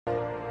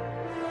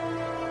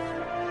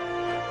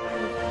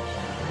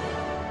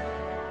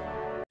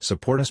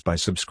Support us by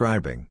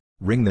subscribing,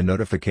 ring the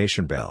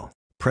notification bell,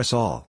 press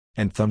all,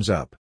 and thumbs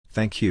up.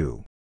 Thank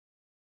you.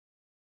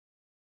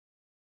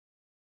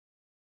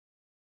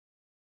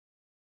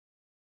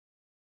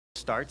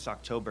 Starts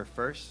October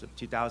 1st of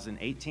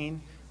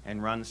 2018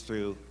 and runs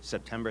through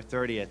September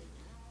 30th,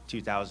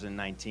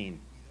 2019.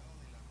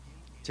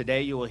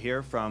 Today you will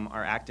hear from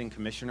our Acting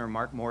Commissioner,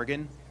 Mark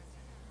Morgan.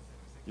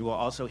 You will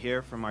also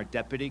hear from our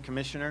Deputy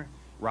Commissioner,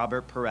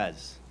 Robert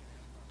Perez.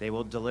 They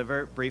will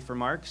deliver brief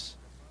remarks,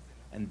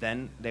 and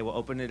then they will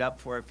open it up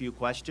for a few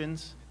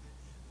questions.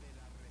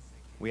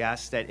 We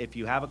ask that if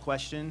you have a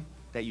question,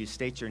 that you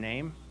state your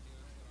name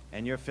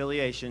and your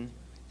affiliation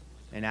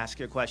and ask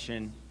your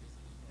question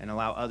and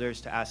allow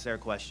others to ask their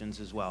questions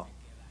as well.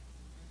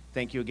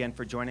 Thank you again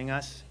for joining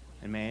us,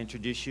 and may I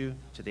introduce you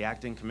to the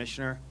Acting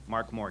Commissioner,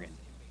 Mark Morgan.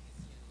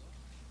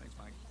 Thanks,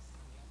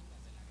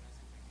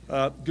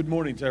 Mike. Good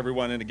morning to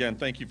everyone, and again,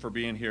 thank you for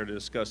being here to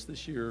discuss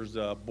this year's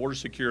border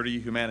security,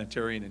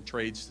 humanitarian, and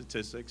trade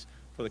statistics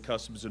for the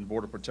Customs and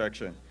Border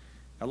Protection.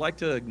 I'd like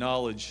to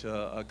acknowledge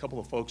a couple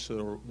of folks that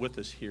are with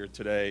us here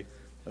today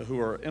who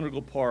are an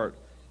integral part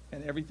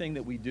in everything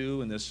that we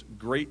do in this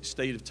great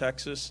state of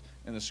Texas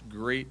and this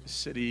great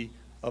city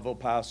of El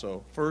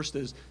Paso. First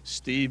is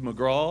Steve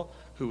McGraw,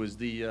 who is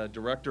the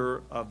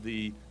director of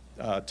the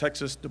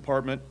Texas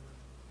Department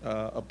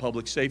of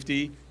Public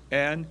Safety,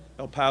 and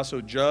El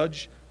Paso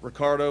Judge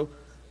Ricardo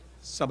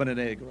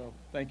Sabanegro.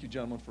 Thank you,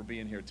 gentlemen, for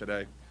being here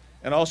today.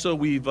 And also,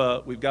 we've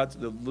got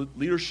the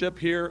leadership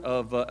here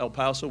of El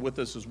Paso with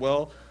us as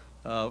well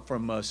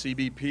from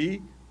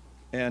CBP,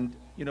 and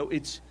you know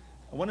it's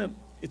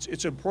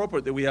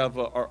appropriate that we have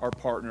our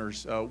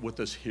partners with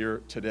us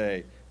here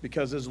today,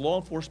 because as law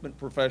enforcement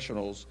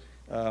professionals,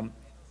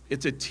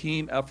 it's a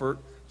team effort.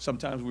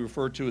 Sometimes we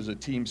refer to as a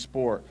team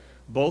sport,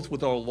 both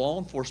with our law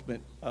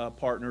enforcement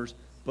partners,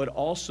 but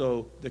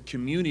also the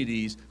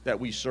communities that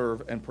we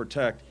serve and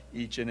protect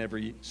each and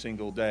every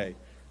single day.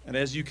 And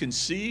as you can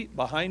see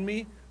behind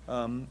me,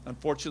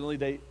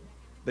 unfortunately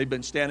they've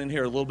been standing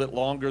here a little bit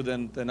longer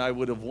than I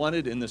would have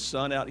wanted in the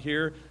sun out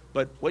here.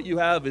 But what you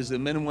have is the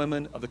men and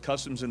women of the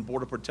Customs and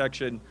Border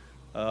Protection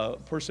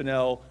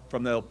personnel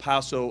from the El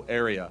Paso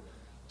area.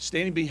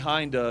 Standing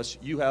behind us,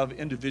 you have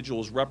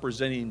individuals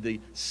representing the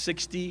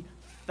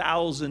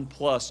 60,000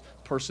 plus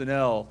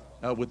personnel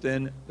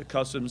within the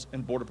Customs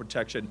and Border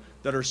Protection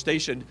that are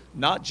stationed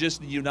not just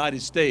in the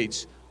United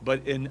States,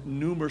 but in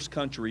numerous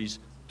countries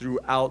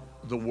throughout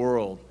the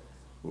world.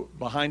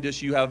 Behind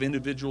us, you have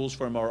individuals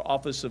from our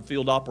Office of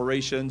Field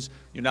Operations,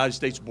 United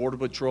States Border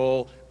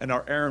Patrol, and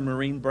our Air and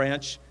Marine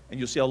Branch. And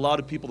you'll see a lot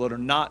of people that are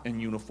not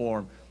in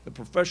uniform, the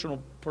professional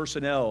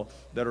personnel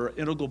that are an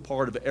integral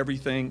part of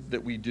everything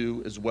that we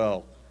do as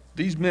well.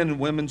 These men and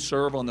women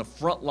serve on the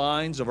front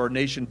lines of our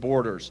nation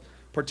borders,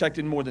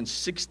 protecting more than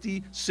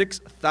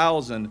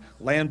 66,000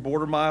 land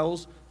border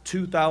miles,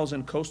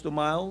 2,000 coastal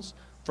miles,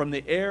 from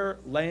the air,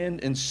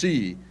 land, and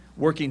sea,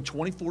 working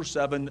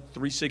 24/7,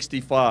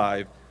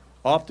 365,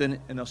 often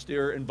in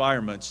austere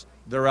environments.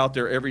 They're out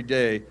there every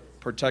day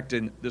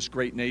protecting this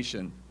great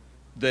nation.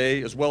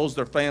 They, as well as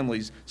their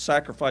families,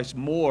 sacrifice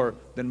more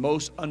than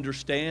most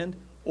understand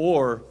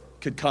or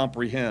could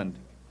comprehend.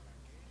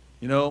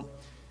 You know,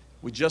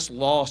 we just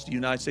lost a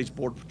United States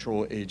Border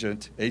Patrol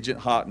agent, Agent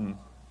Houghton,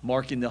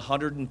 marking the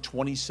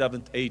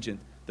 127th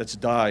agent that's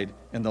died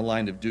in the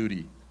line of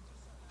duty.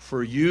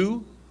 For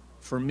you,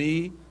 for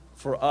me,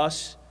 for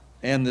us,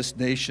 and this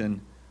nation,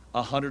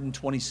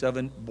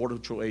 127 Border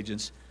Patrol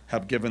agents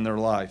have given their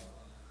life.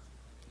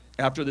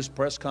 After this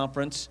press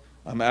conference,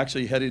 I'm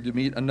actually headed to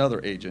meet another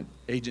agent,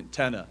 Agent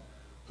Tenna,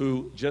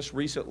 who just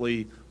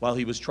recently, while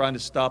he was trying to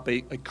stop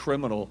a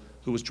criminal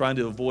who was trying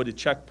to avoid a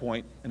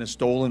checkpoint in a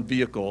stolen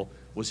vehicle,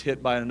 was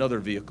hit by another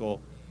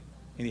vehicle,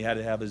 and he had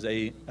to have his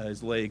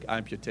leg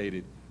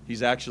amputated.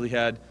 He's actually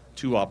had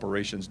 2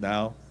 operations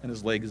now, and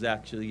his leg is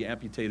actually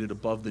amputated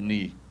above the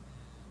knee.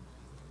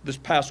 This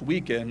past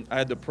weekend, I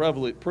had the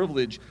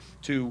privilege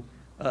to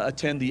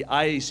attend the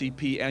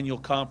IACP annual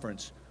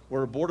conference,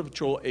 where a Border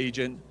Patrol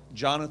agent,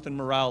 Jonathan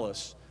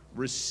Morales,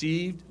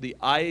 received the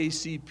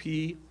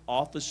IACP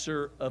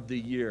Officer of the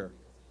Year.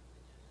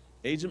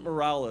 Agent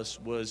Morales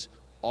was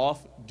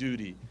off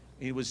duty.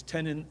 He was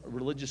attending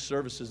religious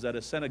services at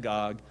a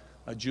synagogue,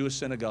 a Jewish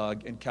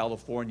synagogue in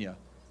California,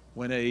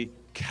 when a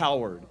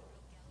coward,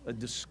 a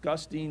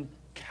disgusting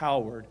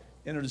coward,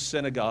 entered the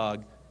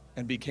synagogue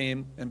and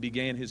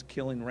began his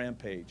killing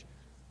rampage.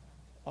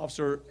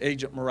 Officer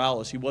Agent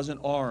Morales, he wasn't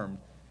armed,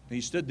 and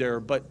he stood there,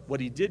 but what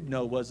he did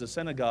know was the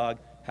synagogue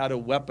had a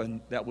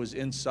weapon that was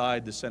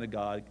inside the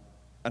synagogue,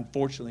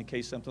 unfortunately, in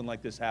case something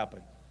like this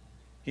happened.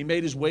 He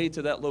made his way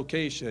to that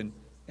location,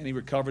 and he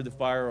recovered the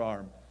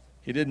firearm.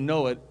 He didn't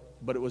know it,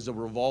 but it was a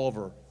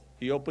revolver.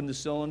 He opened the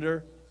cylinder,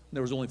 and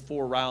there was only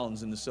 4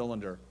 rounds in the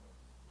cylinder.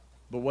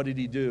 But what did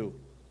he do?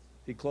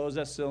 He closed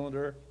that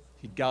cylinder,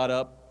 he got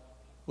up,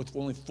 with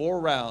only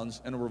 4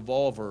 rounds and a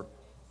revolver,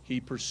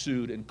 he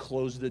pursued and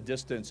closed the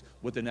distance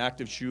with an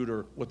active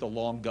shooter with a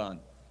long gun.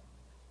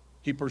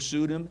 He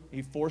pursued him,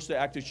 he forced the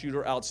active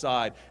shooter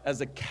outside as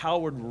the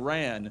coward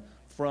ran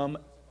from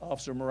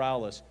Officer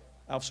Morales.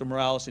 Officer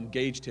Morales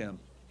engaged him.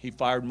 He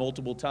fired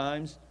multiple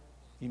times.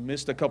 He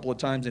missed a couple of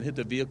times and hit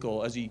the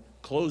vehicle. As he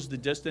closed the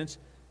distance,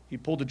 he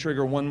pulled the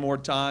trigger one more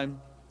time.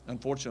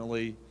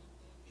 Unfortunately,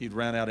 he'd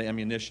ran out of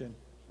ammunition,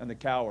 and the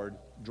coward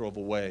drove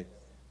away.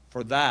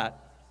 For that,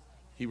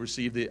 he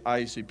received the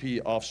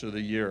IACP Officer of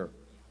the Year.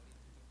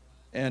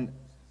 And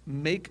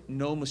make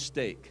no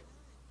mistake,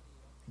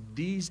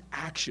 these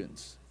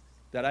actions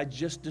that I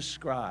just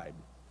described,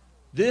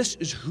 this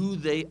is who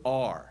they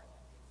are.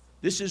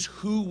 This is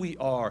who we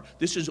are.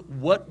 This is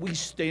what we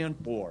stand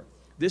for.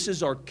 This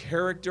is our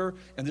character,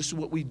 and this is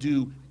what we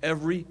do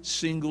every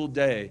single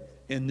day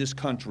in this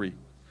country.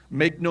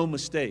 Make no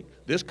mistake,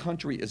 this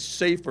country is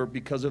safer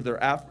because of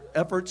their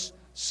efforts,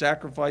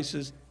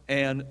 sacrifices,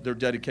 and their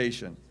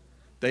dedication.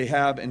 They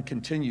have and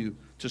continue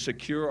to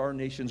secure our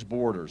nation's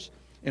borders,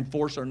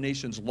 enforce our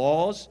nation's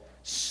laws,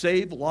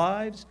 save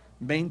lives,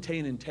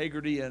 maintain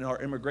integrity in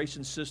our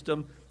immigration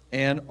system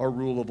and our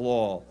rule of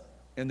law.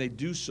 And they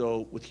do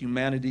so with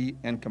humanity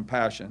and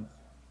compassion.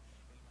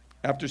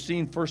 After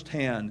seeing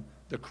firsthand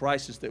the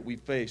crisis that we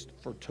faced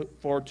for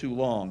far too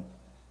long,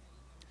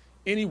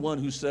 anyone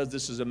who says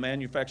this is a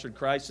manufactured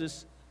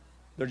crisis,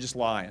 they're just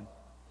lying.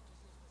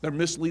 They're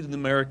misleading the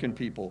American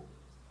people,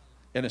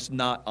 and it's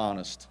not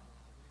honest.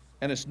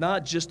 And it's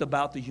not just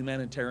about the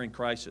humanitarian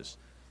crisis.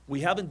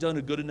 We haven't done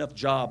a good enough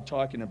job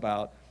talking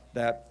about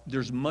that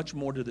there's much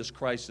more to this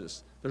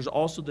crisis. There's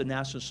also the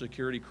national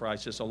security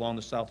crisis along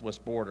the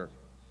southwest border.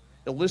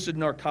 Illicit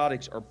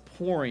narcotics are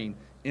pouring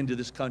into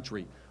this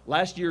country.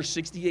 Last year,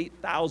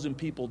 68,000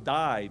 people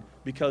died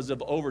because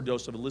of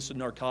overdose of illicit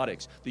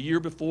narcotics. The year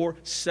before,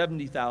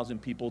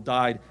 70,000 people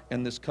died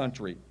in this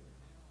country.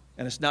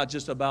 And it's not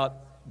just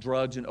about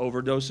drugs and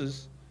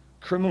overdoses.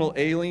 Criminal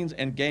aliens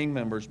and gang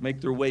members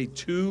make their way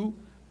to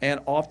and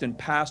often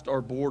past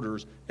our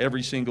borders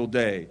every single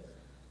day.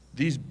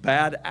 These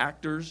bad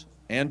actors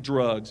and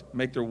drugs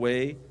make their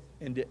way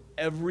into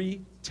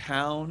every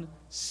town,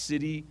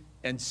 city,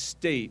 and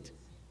state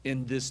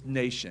in this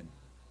nation.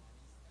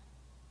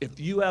 If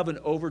you have an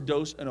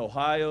overdose in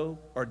Ohio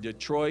or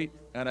Detroit,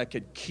 and I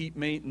could keep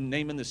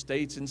naming the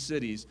states and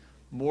cities,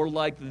 more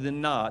likely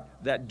than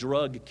not, that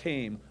drug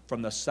came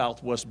from the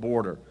southwest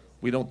border.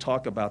 We don't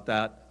talk about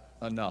that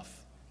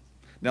enough.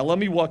 Now let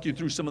me walk you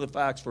through some of the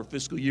facts for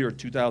fiscal year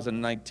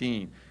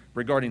 2019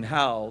 regarding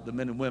how the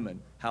men and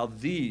women, how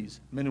these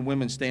men and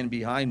women standing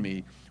behind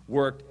me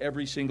worked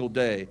every single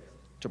day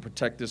to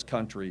protect this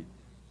country,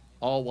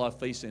 all while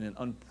facing an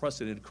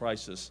unprecedented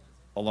crisis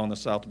along the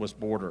southwest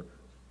border.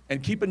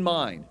 And keep in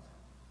mind,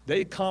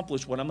 they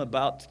accomplished what I'm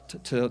about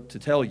to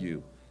tell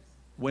you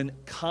when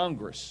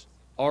Congress,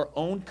 our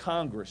own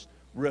Congress,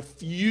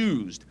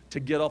 refused to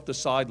get off the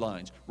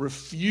sidelines,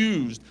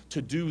 refused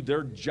to do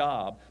their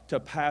job to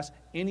pass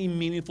any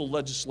meaningful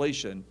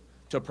legislation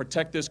to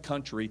protect this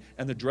country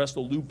and address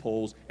the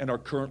loopholes in our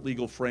current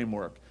legal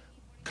framework.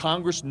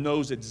 Congress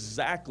knows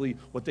exactly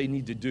what they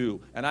need to do,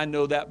 and I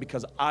know that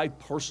because I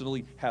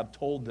personally have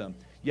told them.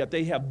 Yet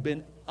they have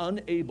been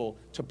unable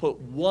to put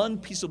one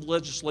piece of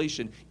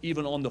legislation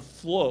even on the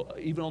floor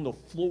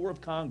of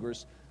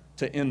Congress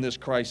to end this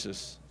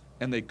crisis,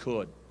 and they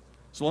could.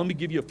 So let me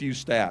give you a few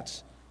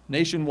stats.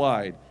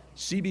 Nationwide,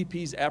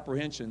 CBP's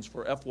apprehensions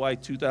for FY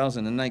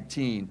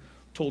 2019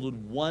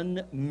 totaled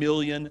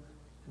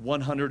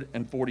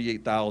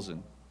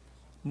 1,148,000,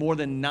 more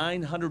than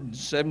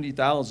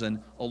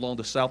 970,000 along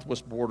the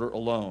southwest border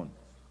alone.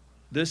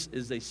 This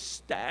is a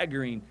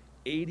staggering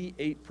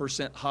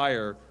 88%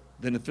 higher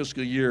than the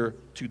fiscal year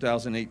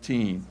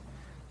 2018.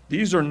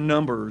 These are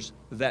numbers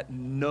that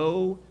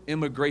no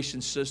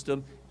immigration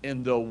system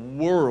in the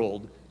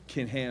world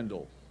can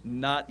handle,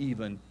 not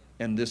even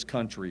in this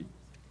country.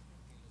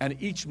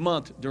 And each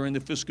month during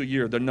the fiscal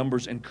year, the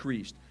numbers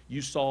increased.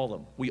 You saw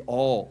them. We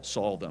all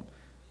saw them,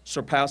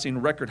 surpassing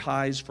record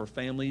highs for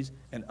families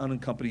and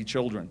unaccompanied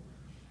children.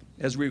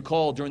 As we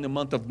recall, during the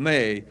month of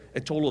May, a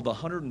total of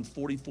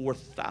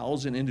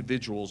 144,000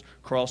 individuals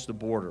crossed the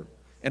border.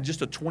 In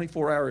just a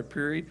 24-hour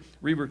period,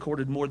 we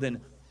recorded more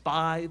than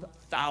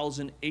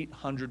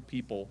 5,800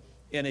 people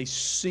in a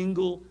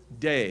single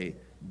day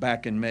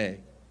back in May.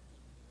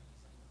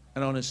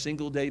 And on a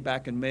single day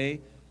back in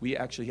May, we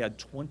actually had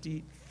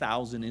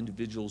 20,000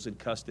 individuals in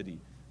custody.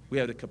 We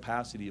had a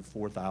capacity of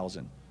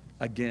 4,000.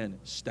 Again,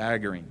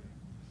 staggering.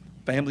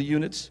 Family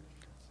units,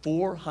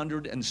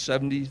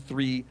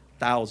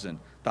 473,000,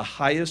 the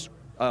highest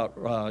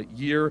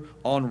year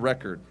on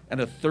record, and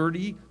a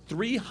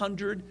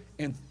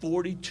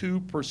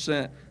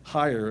 342%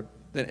 higher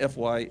than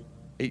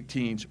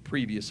FY18's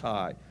previous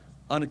high.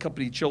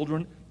 Unaccompanied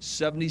children,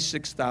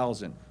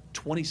 76,000,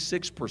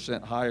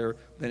 26% higher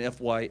than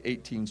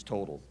FY18's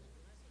total.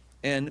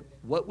 And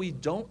what we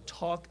don't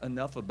talk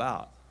enough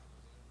about,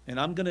 and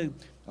I'm going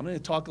to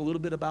talk a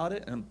little bit about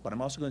it, but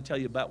I'm also going to tell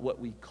you about what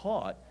we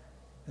caught.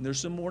 And there's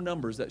some more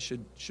numbers that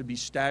should be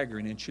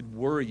staggering and should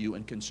worry you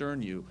and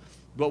concern you.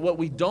 But what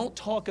we don't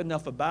talk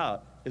enough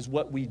about is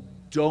what we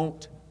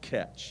don't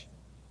catch.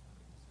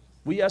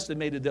 We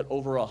estimated that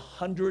over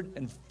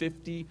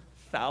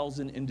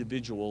 150,000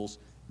 individuals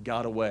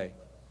got away.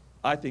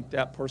 I think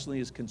that personally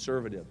is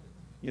conservative.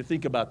 You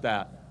think about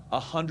that.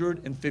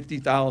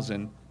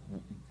 150,000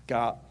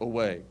 got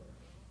away.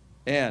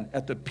 And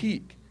at the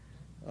peak,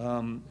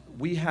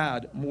 we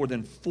had more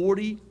than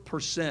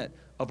 40%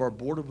 of our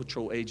Border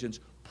Patrol agents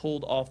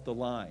pulled off the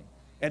line.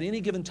 At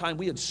any given time,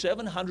 we had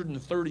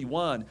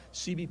 731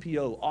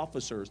 CBPO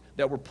officers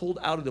that were pulled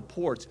out of the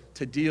ports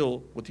to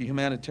deal with the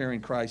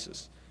humanitarian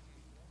crisis.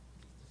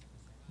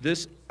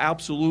 This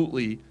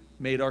absolutely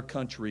made our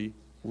country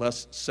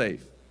less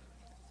safe.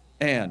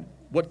 And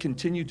what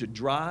continued to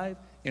drive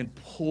and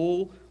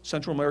pull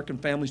Central American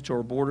families to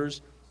our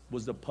borders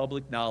was the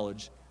public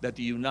knowledge that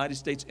the United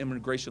States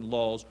immigration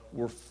laws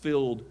were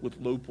filled with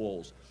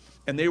loopholes.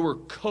 And they were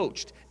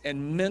coached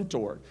and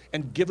mentored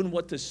and given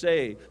what to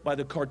say by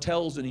the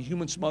cartels and the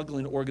human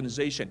smuggling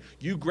organization.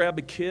 You grab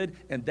a kid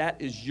and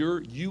that is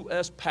your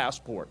U.S.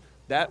 passport.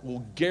 That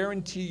will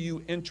guarantee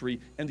you entry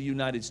in the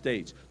United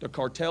States. The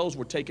cartels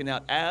were taking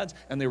out ads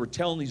and they were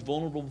telling these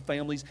vulnerable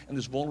families and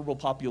this vulnerable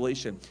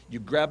population, you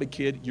grab a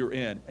kid, you're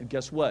in. And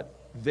guess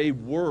what? They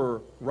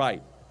were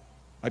right.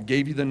 I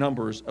gave you the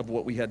numbers of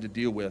what we had to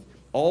deal with.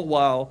 All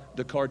while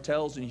the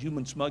cartels and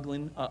human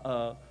smuggling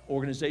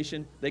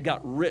organization, they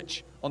got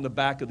rich on the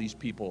back of these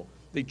people.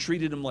 They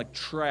treated them like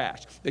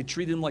trash. They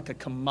treated them like a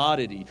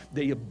commodity.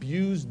 They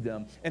abused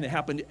them. And it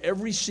happened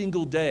every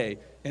single day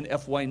in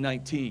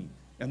FY19.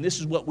 And this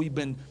is what we've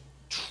been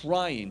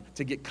trying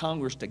to get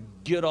Congress to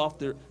get off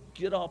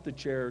the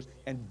chairs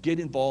and get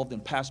involved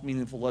and pass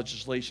meaningful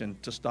legislation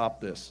to stop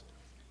this.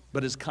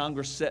 But as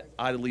Congress sat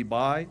idly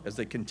by, as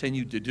they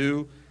continue to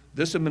do,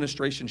 this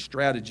administration's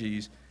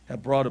strategies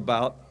have brought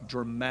about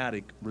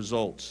dramatic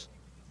results.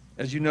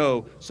 As you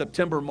know,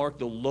 September marked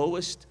the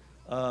lowest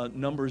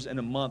numbers in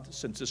a month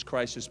since this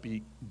crisis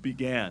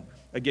began.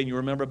 Again, you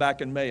remember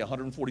back in May,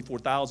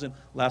 144,000.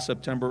 Last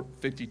September,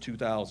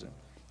 52,000.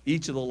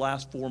 Each of the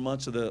last 4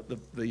 months of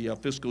the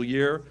fiscal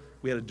year,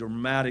 we had a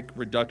dramatic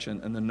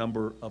reduction in the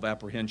number of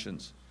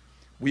apprehensions.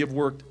 We have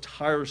worked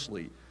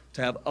tirelessly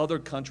to have other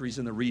countries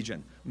in the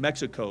region,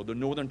 Mexico, the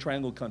Northern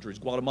Triangle countries,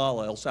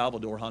 Guatemala, El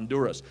Salvador,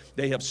 Honduras,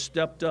 they have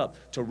stepped up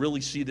to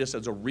really see this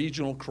as a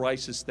regional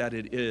crisis that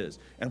it is.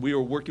 And we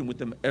are working with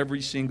them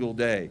every single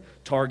day,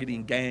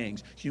 targeting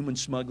gangs, human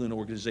smuggling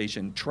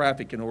organization,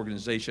 trafficking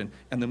organization,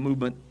 and the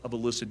movement of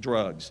illicit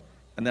drugs.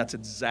 And that's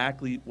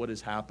exactly what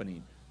is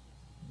happening.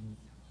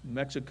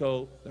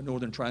 Mexico, the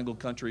Northern Triangle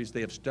countries,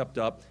 they have stepped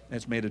up, and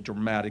it's made a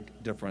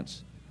dramatic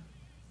difference.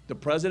 The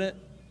President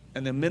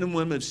and the men and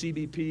women of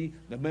CBP,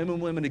 the men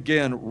and women,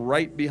 again,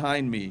 right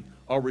behind me,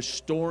 are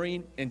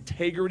restoring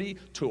integrity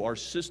to our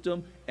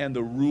system and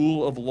the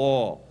rule of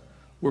law.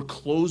 We're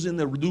closing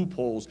the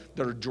loopholes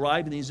that are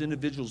driving these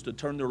individuals to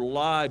turn their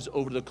lives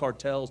over to the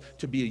cartels,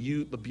 to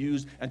be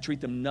abused and treat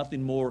them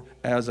nothing more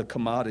as a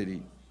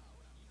commodity.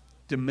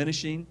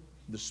 Diminishing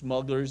the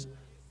smugglers'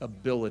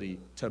 ability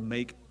to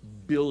make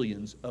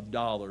billions of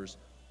dollars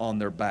on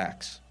their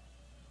backs.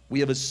 We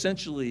have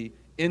essentially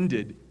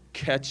ended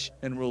catch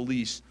and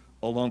release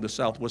along the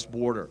southwest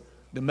border.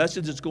 The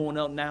message that's going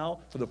out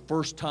now for the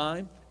first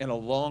time in a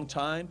long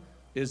time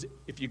is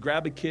if you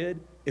grab a kid,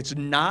 it's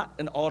not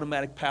an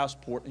automatic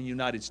passport in the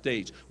United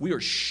States. We are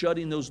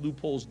shutting those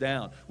loopholes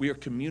down. We are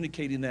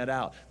communicating that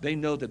out. They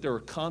know that there are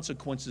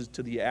consequences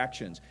to the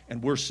actions,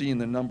 and we're seeing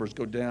the numbers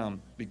go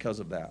down because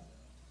of that.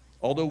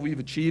 Although we've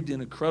achieved an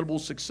incredible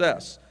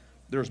success,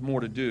 there's more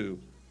to do.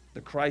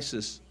 The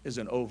crisis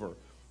isn't over.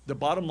 The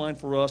bottom line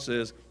for us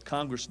is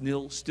Congress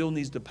still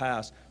needs to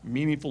pass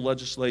meaningful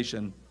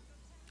legislation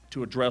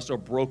to address our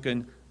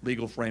broken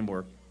legal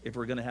framework if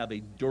we're going to have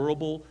a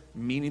durable,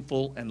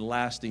 meaningful, and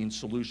lasting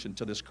solution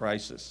to this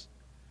crisis.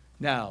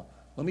 Now,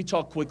 let me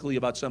talk quickly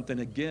about something,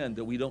 again,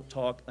 that we don't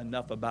talk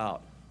enough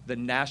about, the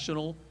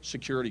national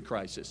security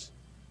crisis.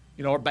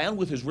 You know, our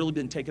bandwidth has really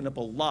been taken up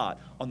a lot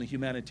on the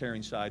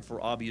humanitarian side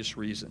for obvious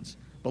reasons.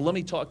 But let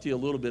me talk to you a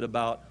little bit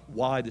about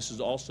why this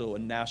is also a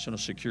national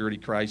security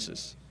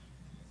crisis.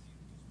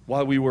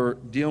 While we were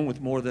dealing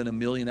with more than 1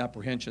 million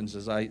apprehensions,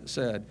 as I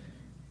said,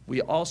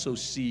 we also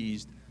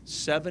seized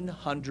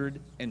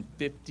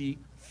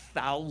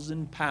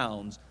 750,000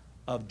 pounds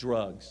of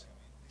drugs.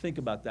 Think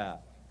about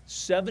that.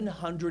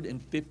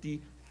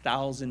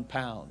 750,000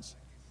 pounds.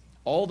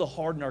 All the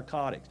hard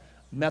narcotics,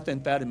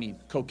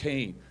 methamphetamine,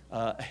 cocaine,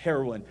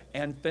 heroin,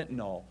 and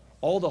fentanyl,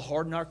 all the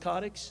hard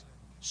narcotics,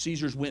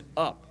 seizures went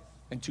up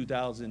in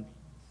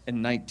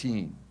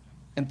 2019.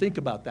 And think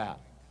about that.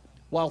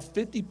 While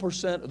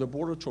 50% of the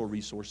Border Patrol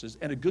resources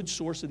and a good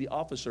source of the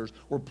officers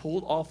were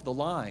pulled off the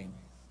line,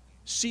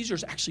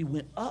 seizures actually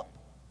went up.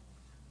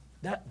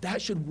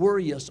 That should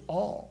worry us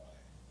all.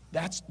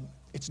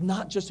 It's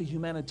not just a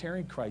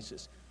humanitarian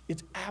crisis.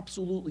 It's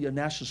absolutely a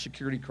national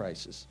security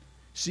crisis.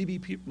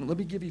 CBP, let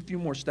me give you a few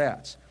more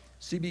stats.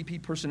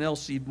 CBP personnel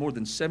seized more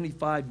than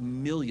 75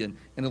 million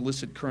in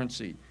illicit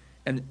currency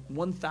and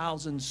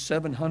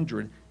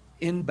 1,700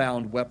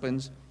 inbound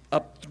weapons,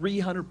 up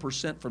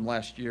 300% from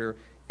last year,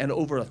 and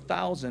over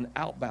 1,000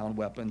 outbound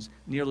weapons,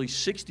 nearly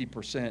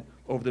 60%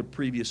 over the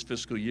previous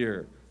fiscal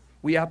year.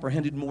 We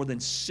apprehended more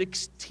than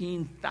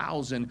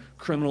 16,000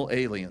 criminal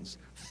aliens,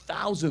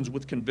 thousands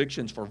with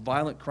convictions for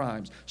violent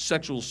crimes,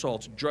 sexual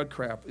assaults, drug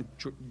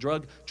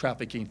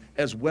trafficking,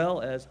 as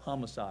well as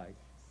homicide.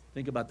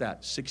 Think about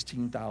that,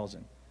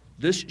 16,000.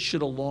 This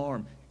should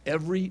alarm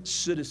every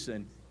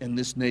citizen in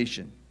this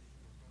nation.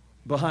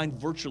 Behind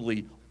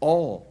virtually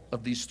all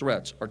of these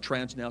threats are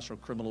transnational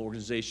criminal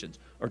organizations,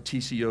 or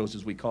TCOs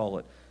as we call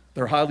it.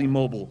 They're highly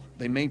mobile.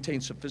 They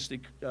maintain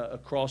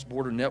sophisticated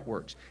cross-border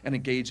networks and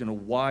engage in a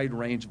wide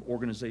range of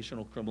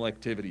organizational criminal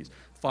activities: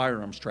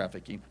 firearms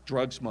trafficking,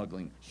 drug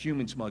smuggling,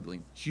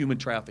 human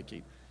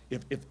trafficking.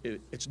 If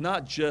it's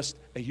not just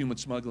a human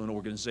smuggling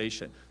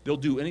organization. They'll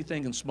do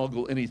anything and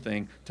smuggle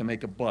anything to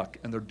make a buck,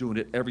 and they're doing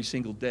it every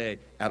single day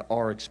at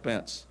our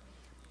expense.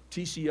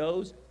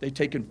 TCOs, they've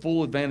taken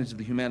full advantage of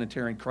the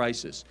humanitarian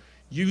crisis,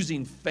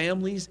 using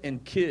families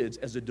and kids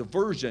as a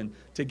diversion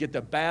to get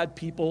the bad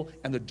people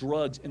and the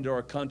drugs into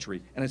our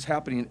country. And it's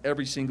happening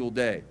every single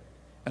day.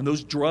 And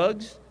those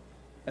drugs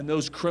and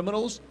those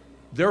criminals,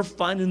 they're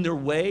finding their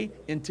way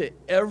into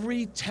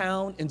every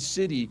town and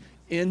city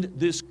in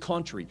this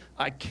country.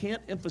 I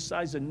can't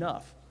emphasize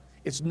enough,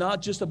 it's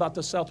not just about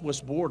the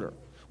southwest border.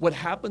 What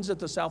happens at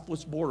the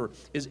southwest border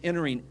is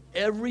entering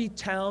every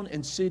town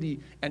and city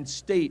and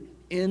state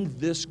in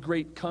this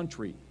great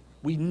country.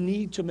 We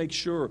need to make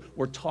sure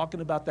we're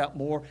talking about that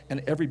more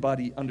and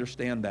everybody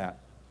understand that.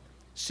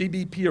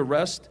 CBP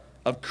arrest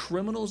of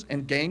criminals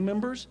and gang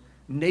members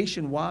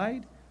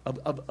nationwide,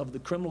 of the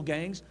criminal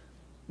gangs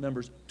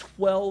members,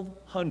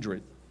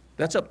 1,200.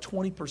 That's up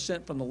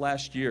 20% from the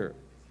last year.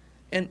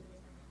 And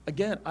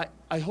again,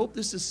 I hope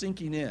this is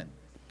sinking in.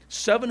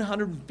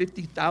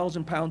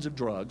 750,000 pounds of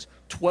drugs,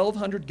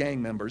 1,200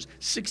 gang members,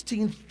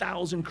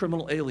 16,000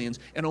 criminal aliens,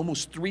 and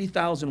almost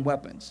 3,000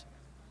 weapons.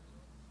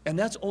 And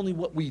that's only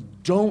what we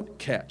don't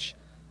catch.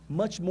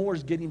 Much more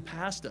is getting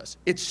past us.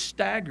 It's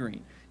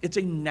staggering. It's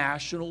a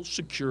national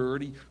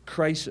security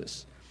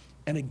crisis.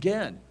 And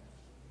again,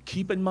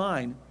 keep in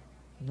mind,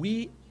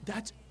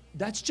 that's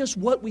just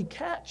what we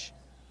catch.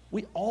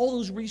 All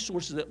those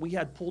resources that we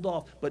had pulled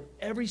off, but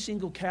every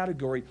single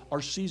category,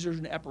 our seizures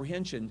and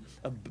apprehension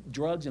of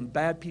drugs and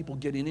bad people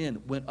getting in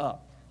went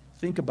up.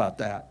 Think about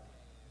that.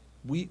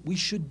 We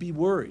should be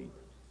worried.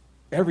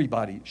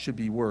 Everybody should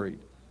be worried.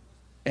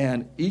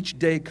 And each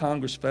day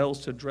Congress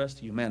fails to address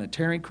the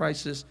humanitarian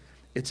crisis,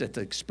 it's at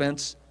the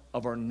expense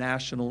of our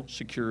national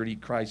security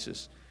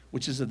crisis,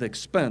 which is at the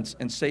expense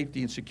and safety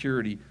and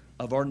security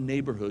of our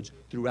neighborhoods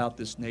throughout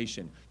this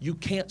nation. You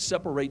can't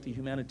separate the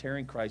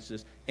humanitarian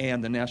crisis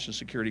and the national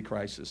security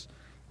crisis.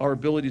 Our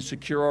ability to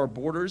secure our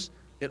borders,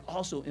 it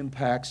also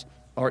impacts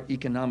our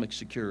economic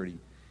security.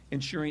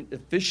 Ensuring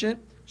efficient,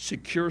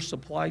 secure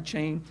supply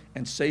chain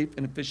and safe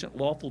and efficient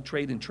lawful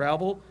trade and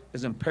travel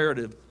is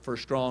imperative for a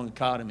strong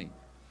economy.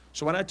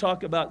 So when I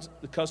talk about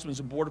the Customs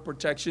and Border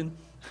Protection,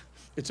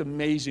 it's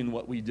amazing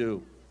what we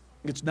do.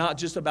 It's not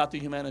just about the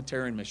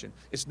humanitarian mission.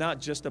 It's not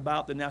just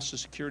about the national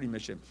security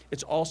mission.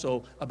 It's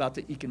also about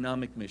the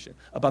economic mission,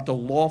 about the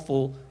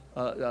lawful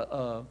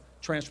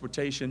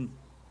transportation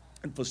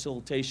and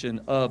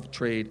facilitation of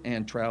trade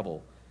and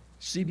travel.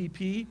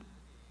 CBP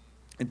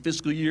in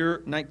fiscal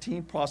year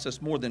 19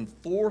 processed more than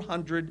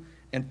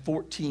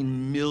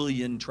 414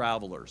 million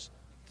travelers.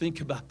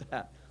 Think about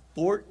that.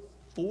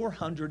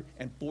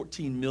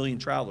 414 million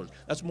travelers.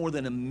 That's more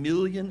than 1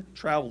 million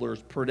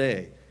travelers per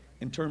day.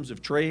 In terms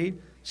of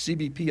trade,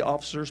 CBP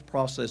officers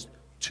processed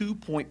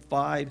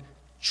 2.5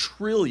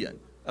 trillion,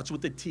 that's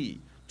with the T,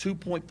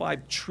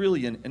 2.5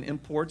 trillion in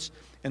imports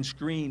and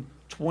screened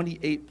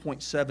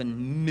 28.7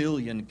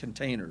 million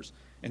containers,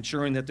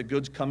 ensuring that the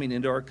goods coming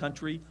into our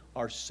country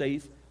are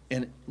safe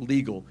and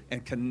legal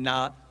and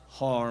cannot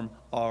harm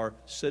our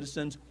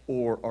citizens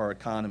or our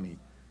economy.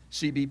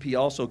 CBP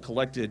also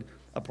collected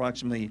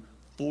approximately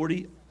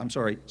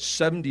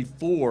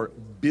 74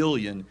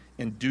 billion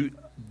in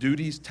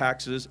duties,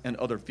 taxes, and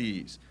other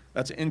fees.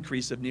 That's an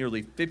increase of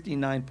nearly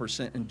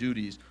 59% in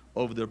duties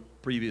over the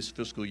previous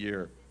fiscal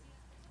year.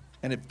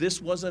 And if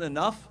this wasn't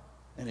enough,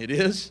 and it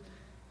is,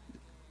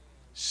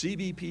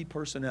 CBP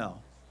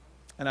personnel,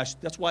 and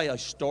that's why I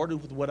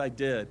started with what I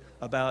did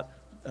about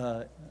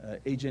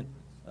Agent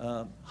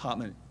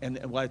Hotman, and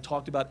why I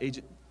talked about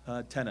Agent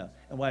Tenna,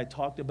 and why I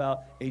talked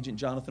about Agent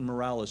Jonathan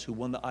Morales, who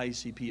won the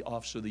IACP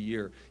Officer of the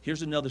Year.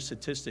 Here's another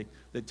statistic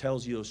that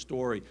tells you a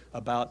story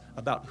about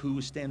who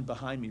is standing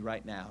behind me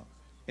right now.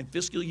 In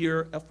fiscal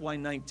year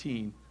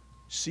FY19,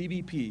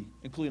 CBP,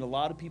 including a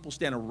lot of people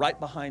standing right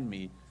behind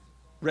me,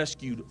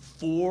 rescued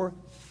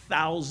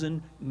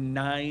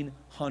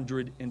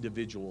 4,900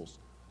 individuals.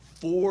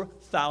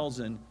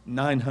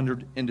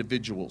 4,900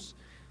 individuals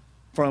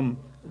from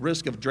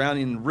risk of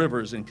drowning in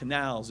rivers and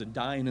canals and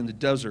dying in the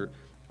desert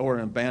or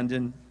an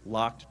abandoned,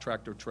 locked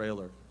tractor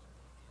trailer.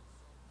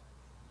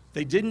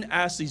 They didn't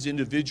ask these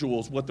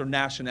individuals what their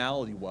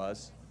nationality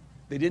was.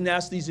 They didn't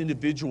ask these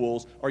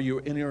individuals, are you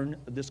entering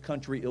this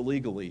country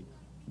illegally?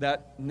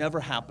 That never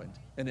happened,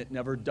 and it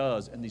never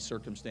does in these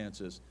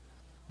circumstances.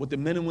 What the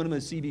men and women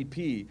of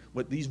CBP,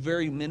 what these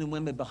very men and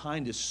women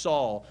behind us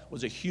saw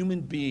was a human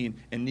being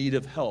in need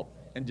of help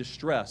and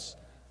distress.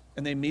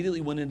 And they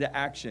immediately went into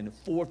action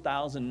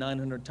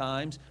 4,900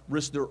 times,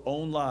 risked their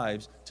own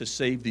lives to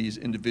save these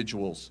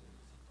individuals.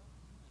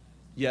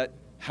 Yet,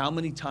 how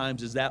many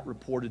times is that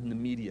reported in the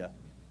media?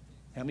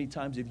 How many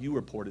times have you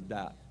reported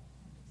that?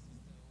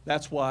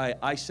 That's why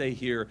I say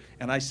here,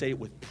 and I say it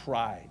with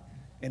pride,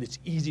 and it's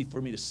easy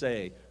for me to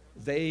say,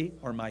 they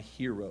are my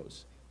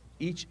heroes.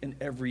 Each and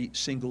every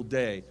single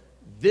day,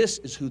 this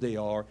is who they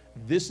are,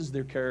 this is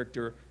their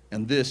character,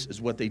 and this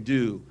is what they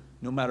do,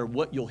 no matter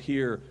what you'll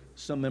hear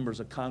some members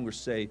of Congress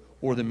say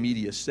or the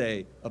media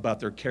say about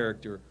their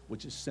character,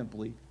 which is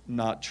simply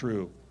not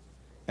true.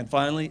 And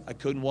finally, I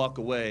couldn't walk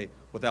away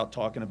without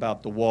talking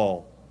about the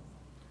wall.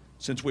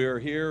 Since we are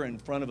here in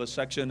front of a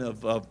section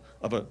of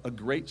a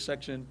great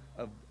section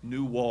of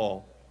new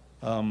wall,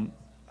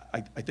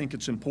 I think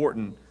it's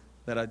important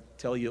that I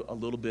tell you a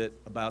little bit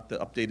about the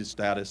updated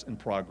status and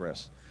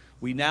progress.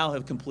 We now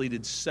have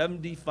completed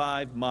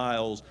 75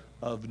 miles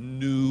of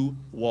new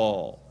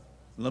wall.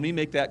 Let me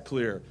make that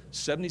clear.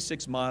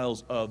 76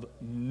 miles of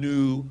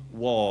new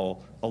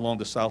wall along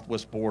the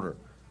southwest border.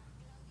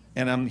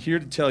 And I'm here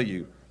to tell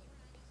you,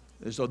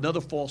 there's another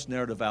false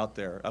narrative out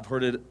there. I've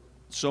heard it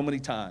so many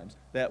times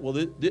that, well,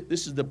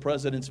 this is the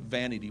president's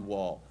vanity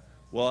wall.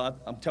 Well,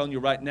 I'm telling you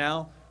right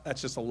now,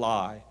 that's just a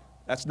lie.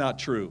 That's not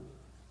true.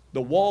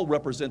 The wall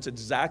represents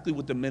exactly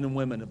what the men and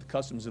women of the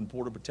Customs and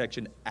Border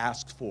Protection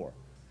asked for.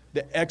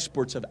 The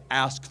experts have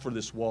asked for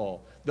this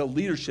wall. The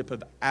leadership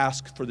have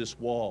asked for this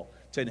wall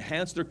to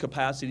enhance their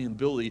capacity and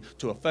ability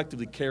to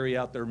effectively carry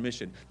out their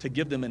mission, to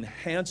give them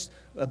enhanced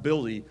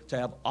ability to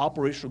have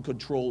operational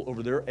control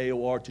over their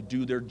AOR, to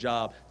do their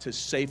job, to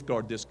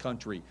safeguard this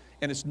country.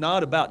 And it's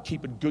not about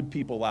keeping good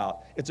people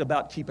out. It's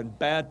about keeping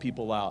bad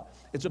people out.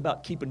 It's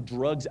about keeping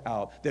drugs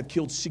out. They've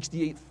killed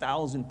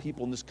 68,000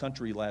 people in this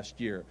country last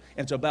year.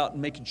 And it's about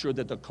making sure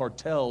that the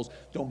cartels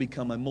don't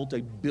become a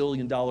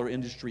multi-billion-dollar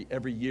industry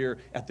every year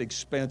at the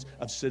expense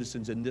of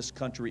citizens in this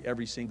country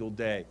every single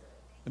day.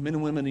 The men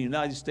and women in the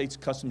United States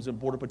Customs and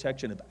Border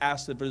Protection have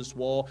asked for this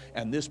wall,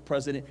 and this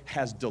president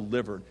has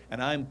delivered. And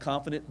I'm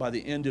confident by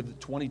the end of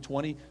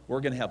 2020,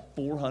 we're going to have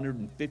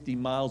 450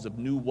 miles of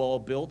new wall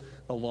built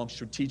along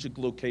strategic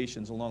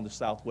locations along the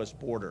southwest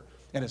border.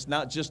 And it's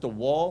not just a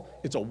wall,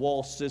 it's a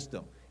wall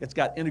system. It's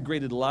got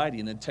integrated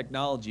lighting and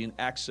technology and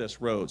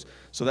access roads.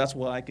 So that's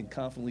why I can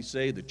confidently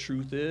say the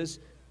truth is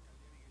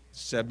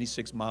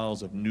 76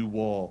 miles of new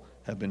wall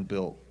have been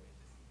built.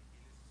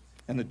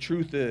 And the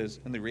truth is,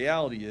 and the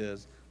reality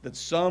is, that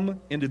some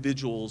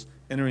individuals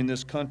entering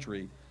this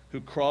country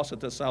who cross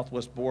at the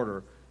southwest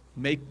border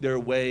make their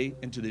way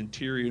into the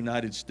interior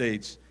United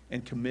States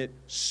and commit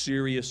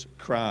serious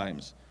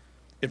crimes.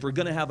 If we're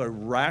going to have a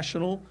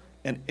rational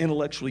and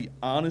intellectually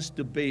honest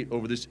debate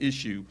over this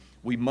issue,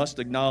 we must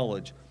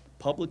acknowledge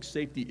public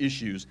safety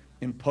issues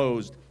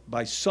imposed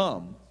by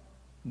some,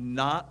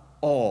 not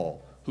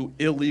all, who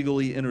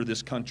illegally enter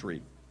this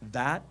country.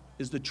 That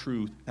is the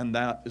truth, and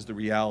that is the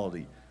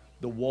reality.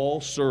 The wall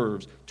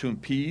serves to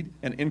impede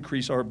and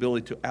increase our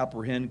ability to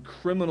apprehend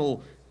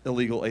criminal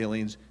illegal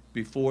aliens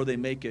before they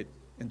make it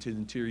into the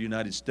interior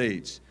United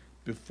States,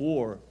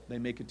 before they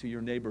make it to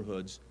your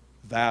neighborhoods.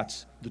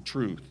 That's the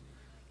truth.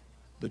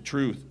 The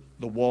truth,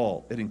 the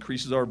wall. It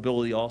increases our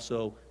ability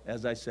also,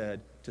 as I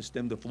said, to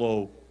stem the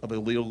flow of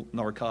illegal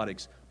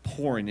narcotics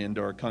pouring into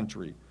our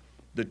country.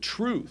 The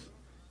truth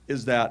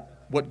is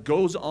that what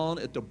goes on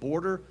at the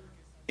border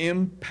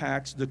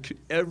impacts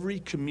every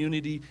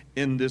community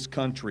in this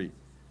country.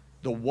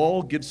 The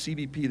wall gives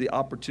CBP the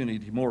opportunity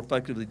to more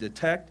effectively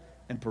detect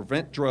and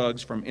prevent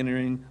drugs from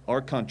entering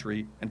our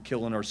country and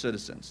killing our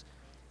citizens.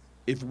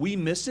 If we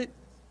miss it,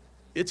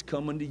 it's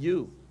coming to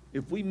you.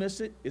 If we miss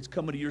it, it's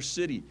coming to your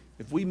city.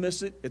 If we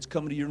miss it, it's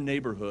coming to your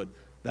neighborhood.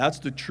 That's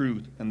the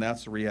truth, and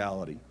that's the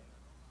reality.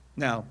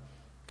 Now,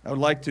 I would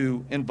like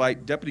to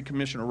invite Deputy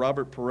Commissioner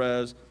Robert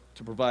Perez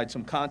to provide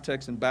some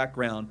context and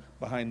background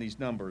behind these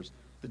numbers.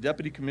 The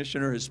Deputy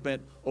Commissioner has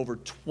spent over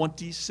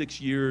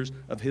 26 years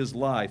of his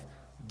life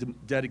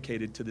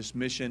dedicated to this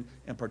mission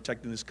and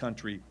protecting this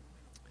country.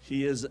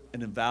 He is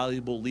an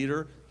invaluable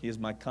leader. He is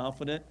my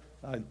confidant.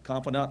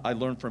 I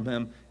learn from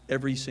him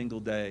every single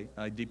day.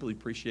 I deeply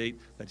appreciate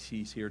that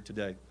he's here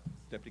today.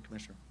 Deputy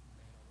Commissioner.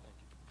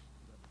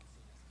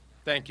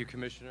 Thank you,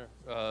 Commissioner.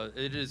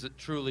 It is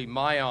truly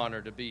my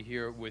honor to be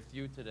here with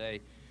you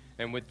today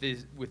and with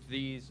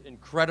these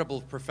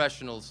incredible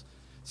professionals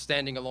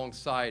standing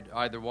alongside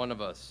either one of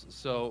us.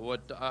 So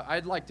what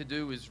I'd like to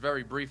do is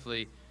very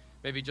briefly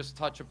maybe just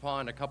touch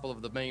upon a couple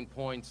of the main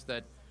points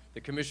that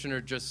the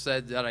Commissioner just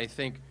said that I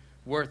think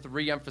worth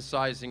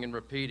re-emphasizing and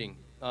repeating.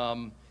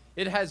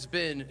 It has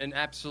been an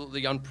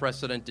absolutely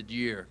unprecedented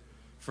year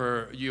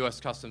for U.S.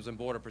 Customs and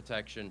Border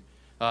Protection,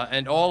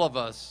 and all of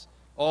us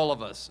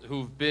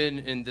who've been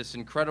in this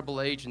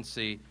incredible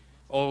agency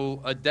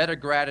owe a debt of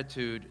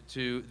gratitude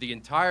to the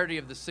entirety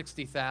of the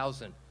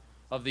 60,000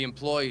 of the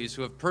employees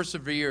who have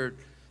persevered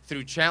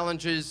through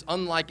challenges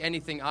unlike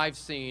anything I've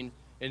seen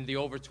in the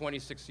over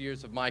 26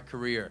 years of my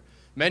career,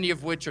 many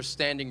of which are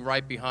standing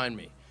right behind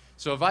me.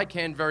 So if I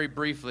can very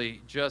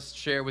briefly just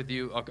share with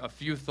you a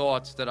few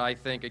thoughts that I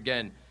think,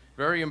 again,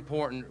 very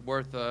important,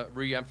 worth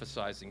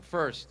re-emphasizing.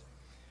 First,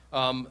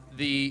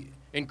 the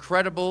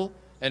incredible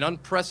and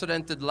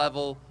unprecedented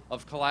level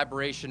of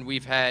collaboration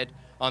we've had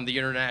on the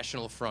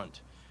international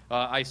front.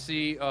 I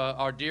see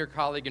our dear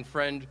colleague and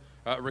friend,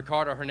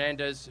 Ricardo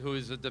Hernandez, who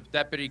is the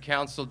Deputy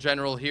Consul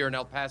General here in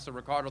El Paso.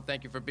 Ricardo,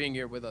 thank you for being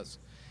here with us.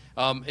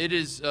 It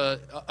is an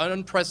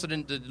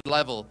unprecedented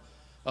level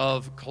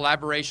of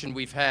collaboration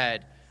we've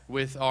had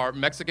with our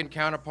Mexican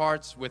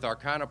counterparts, with our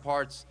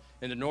counterparts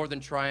in the Northern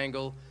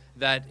Triangle,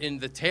 that in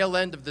the tail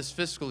end of this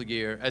fiscal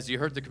year, as you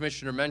heard the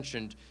Commissioner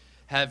mentioned,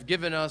 have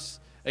given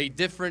us a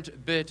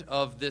different bit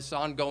of this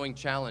ongoing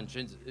challenge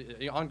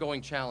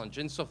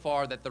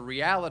insofar that the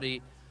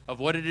reality of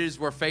what it is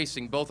we're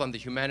facing, both on the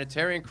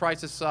humanitarian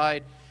crisis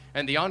side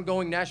and the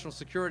ongoing national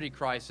security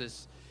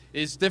crisis,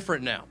 is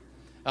different now.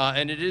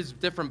 And it is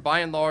different by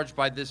and large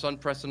by this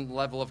unprecedented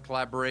level of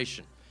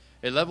collaboration.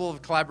 A level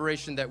of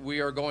collaboration that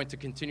we are going to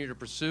continue to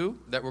pursue,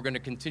 that we're going to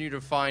continue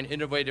to find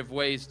innovative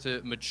ways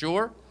to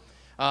mature,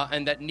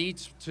 and that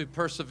needs to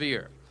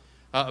persevere.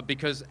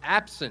 Because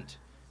absent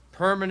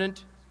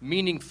permanent,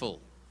 meaningful,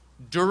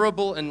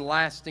 durable, and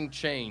lasting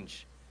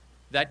change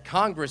that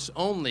Congress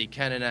only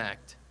can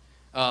enact,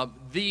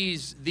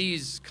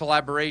 these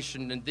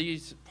collaboration and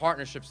these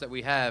partnerships that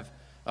we have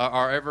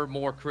are ever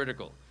more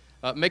critical.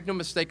 Make no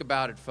mistake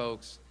about it,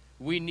 folks.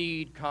 We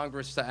need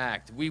Congress to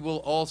act. We will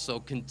also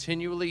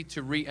continually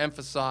to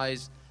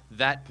re-emphasize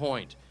that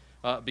point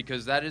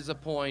because that is a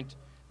point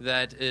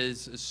that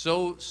is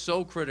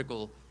so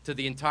critical to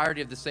the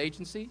entirety of this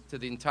agency, to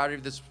the entirety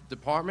of this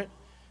department,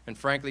 and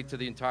frankly to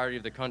the entirety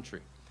of the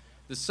country.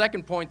 The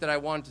second point that I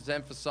wanted to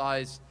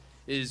emphasize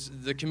is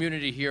the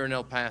community here in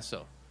El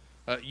Paso.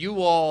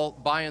 You all,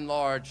 by and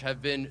large,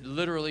 have been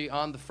literally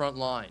on the front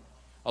line,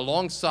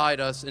 alongside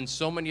us in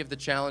so many of the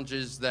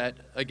challenges that,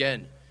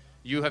 again,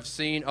 you have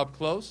seen up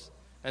close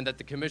and that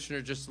the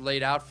Commissioner just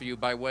laid out for you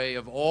by way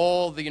of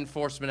all the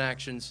enforcement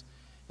actions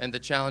and the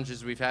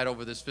challenges we've had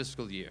over this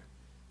fiscal year.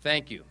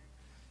 Thank you.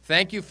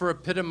 Thank you for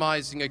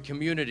epitomizing a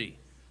community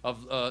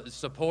of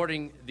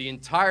supporting the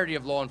entirety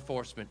of law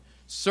enforcement,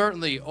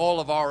 certainly all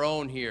of our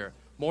own here,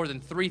 more than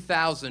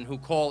 3,000 who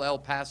call El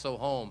Paso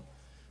home,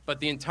 but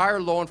the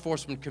entire law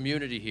enforcement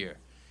community here.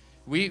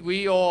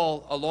 We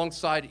all,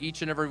 alongside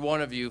each and every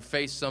one of you,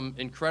 face some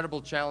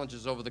incredible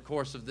challenges over the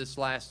course of this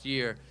last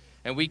year,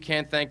 and we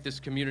can't thank this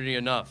community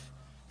enough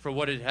for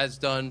what it has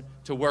done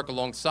to work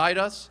alongside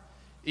us,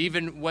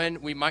 even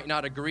when we might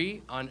not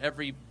agree on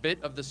every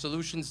bit of the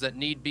solutions that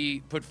need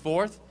be put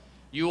forth.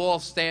 You all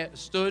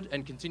stood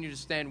and continue to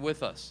stand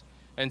with us.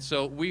 And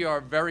so we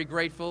are very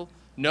grateful.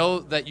 Know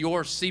that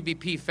your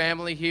CBP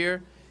family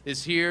here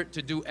is here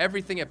to do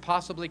everything it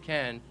possibly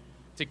can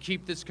to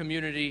keep this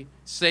community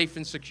safe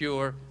and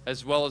secure,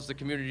 as well as the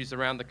communities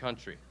around the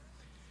country.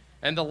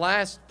 And the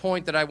last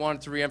point that I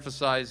wanted to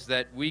reemphasize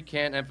that we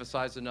can't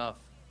emphasize enough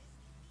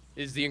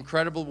is the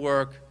incredible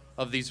work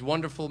of these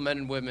wonderful men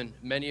and women,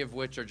 many of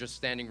which are just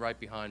standing right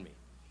behind me.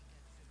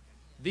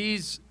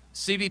 These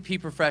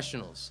CBP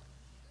professionals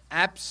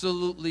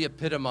absolutely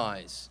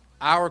epitomize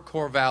our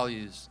core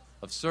values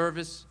of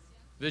service,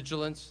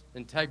 vigilance,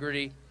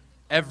 integrity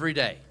every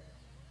day.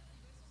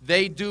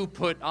 They do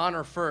put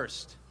honor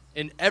first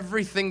in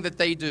everything that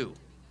they do,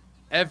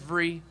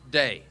 every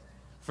day,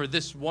 for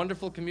this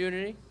wonderful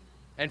community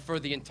and for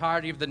the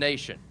entirety of the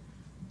nation.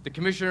 The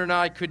Commissioner and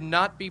I could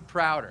not be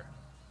prouder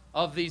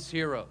of these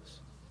heroes.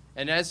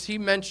 And as he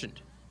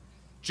mentioned,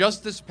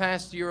 just this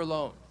past year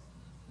alone,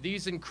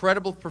 these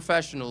incredible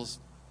professionals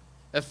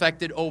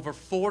effected over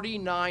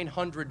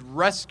 4,900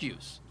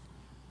 rescues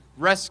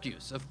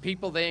of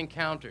people they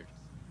encountered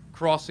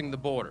crossing the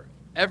border.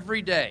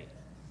 Every day,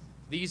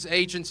 these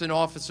agents and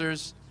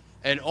officers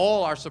and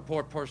all our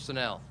support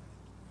personnel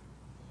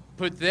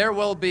put their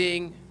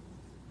well-being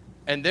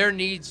and their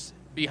needs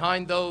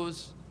behind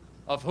those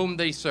of whom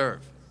they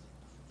serve.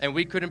 And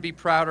we couldn't be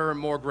prouder and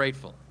more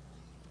grateful.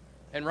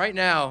 And right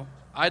now,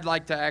 I'd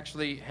like to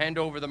actually hand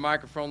over the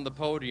microphone, the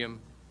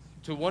podium,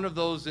 to one of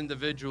those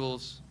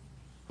individuals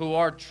who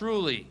are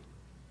truly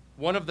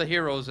one of the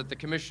heroes that the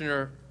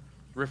Commissioner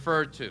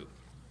referred to.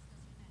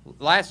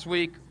 Last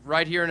week,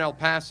 right here in El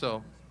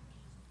Paso,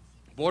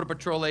 Border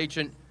Patrol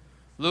agent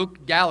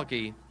Luke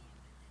Galicki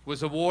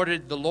was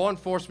awarded the Law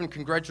Enforcement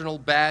Congressional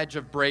Badge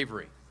of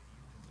Bravery.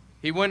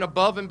 He went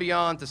above and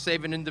beyond to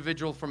save an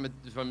individual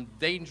from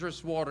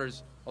dangerous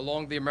waters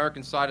along the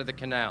American side of the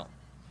canal.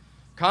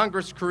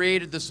 Congress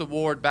created this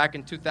award back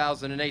in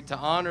 2008 to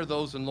honor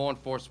those in law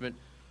enforcement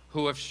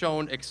who have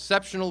shown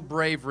exceptional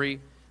bravery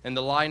in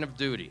the line of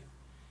duty.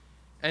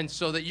 And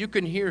so that you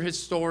can hear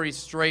his story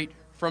straight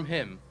from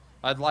him,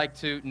 I'd like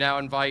to now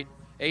invite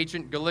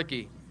Agent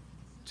Galicki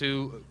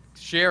to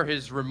share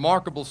his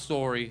remarkable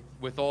story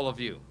with all of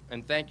you.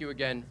 And thank you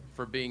again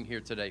for being here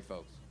today,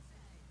 folks.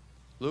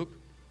 Luke?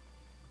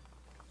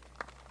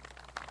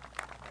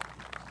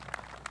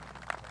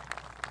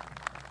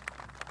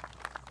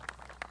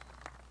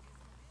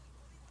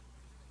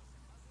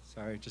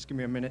 Sorry, just give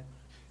me a minute.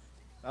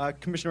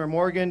 Commissioner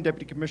Morgan,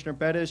 Deputy Commissioner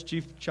Perez,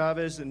 Chief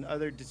Chavez, and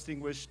other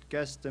distinguished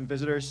guests and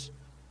visitors,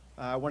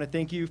 I want to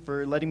thank you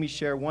for letting me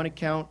share one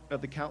account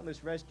of the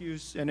countless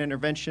rescues and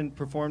intervention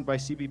performed by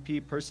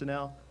CBP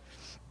personnel,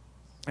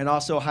 and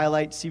also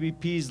highlight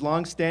CBP's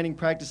long-standing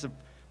practice of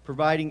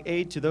providing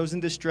aid to those in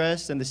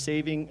distress and the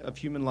saving of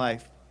human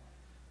life.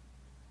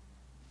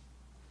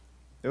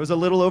 It was a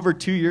little over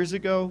 2 years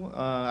ago.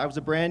 I was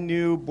a brand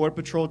new Border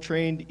Patrol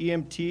trained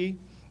EMT,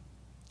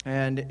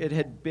 and it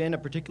had been a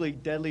particularly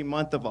deadly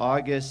month of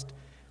August.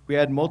 We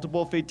had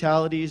multiple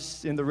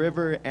fatalities in the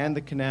river and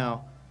the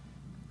canal.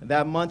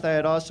 That month, I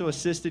had also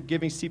assisted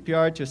giving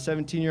CPR to a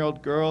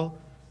 17-year-old girl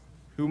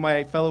who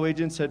my fellow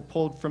agents had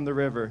pulled from the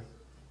river.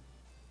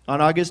 On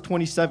August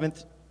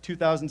 27th,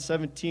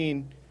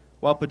 2017,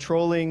 while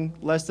patrolling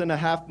less than a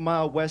half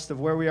mile west of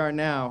where we are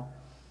now,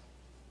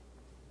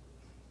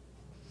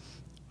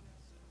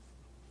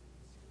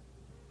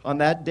 on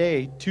that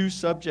day, 2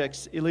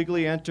 subjects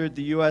illegally entered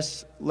the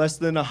U.S. less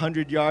than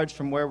 100 yards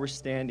from where we're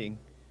standing.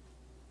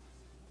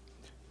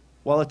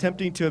 While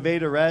attempting to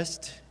evade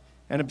arrest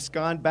and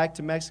abscond back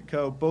to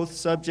Mexico, both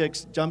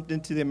subjects jumped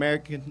into the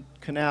American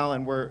Canal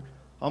and were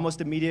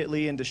almost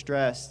immediately in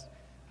distress.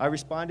 I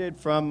responded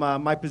from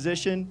my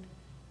position,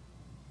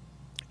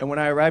 and when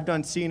I arrived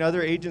on scene,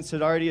 other agents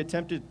had already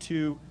attempted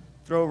to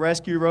throw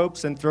rescue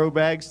ropes and throw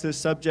bags to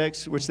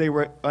subjects, which they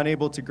were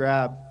unable to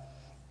grab.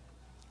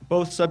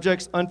 Both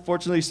subjects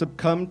unfortunately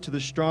succumbed to the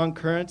strong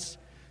currents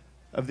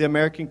of the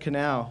American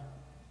Canal.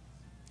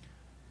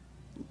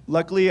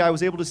 Luckily, I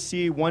was able to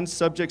see one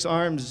subject's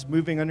arms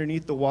moving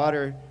underneath the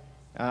water,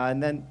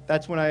 and then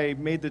that's when I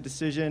made the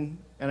decision,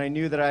 and I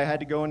knew that I had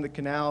to go in the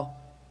canal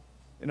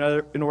in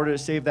order to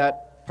save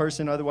that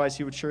person, otherwise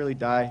he would surely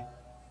die.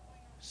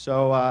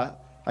 So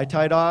I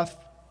tied off,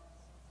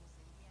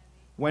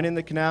 went in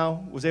the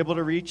canal, was able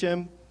to reach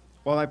him,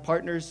 while my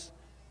partners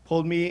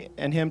pulled me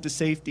and him to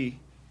safety.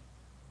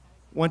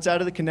 Once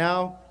out of the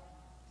canal,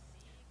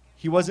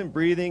 he wasn't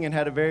breathing and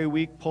had a very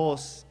weak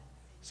pulse.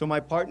 So my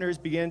partners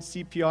began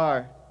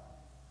CPR.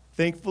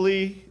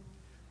 Thankfully,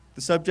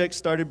 the subject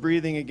started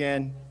breathing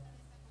again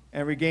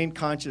and regained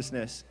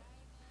consciousness.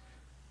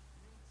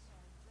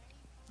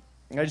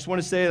 And I just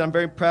want to say that I'm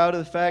very proud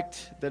of the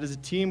fact that as a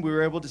team, we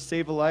were able to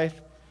save a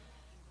life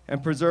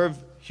and preserve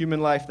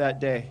human life that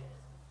day.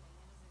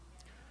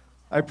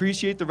 I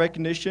appreciate the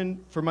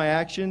recognition for my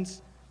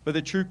actions, but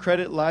the true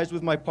credit lies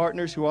with my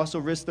partners who also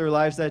risked their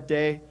lives that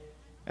day,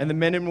 and the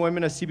men and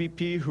women of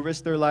CBP who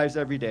risk their lives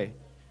every day,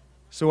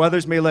 so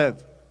others may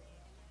live.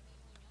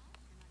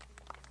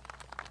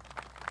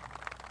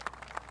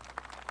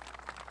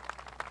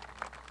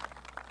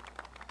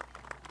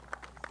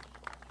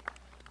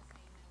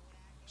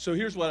 So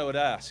here's what I would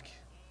ask.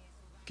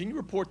 Can you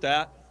report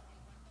that?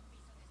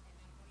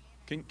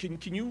 Can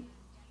you,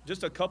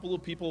 just a couple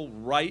of people,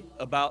 write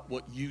about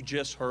what you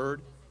just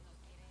heard?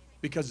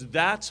 Because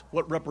that's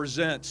what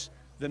represents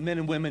the men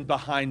and women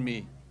behind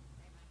me.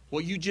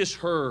 What you just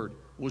heard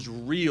was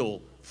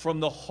real, from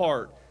the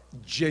heart,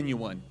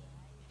 genuine.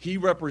 He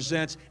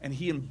represents and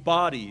he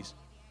embodies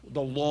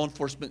the law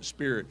enforcement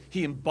spirit.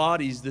 He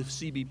embodies the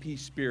CBP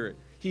spirit.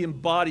 He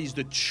embodies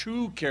the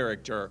true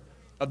character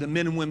of the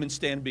men and women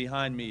standing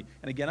behind me.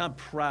 And again, I'm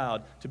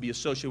proud to be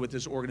associated with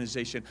this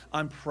organization.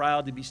 I'm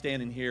proud to be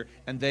standing here,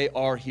 and they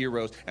are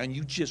heroes. And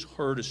you just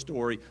heard a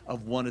story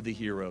of one of the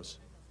heroes.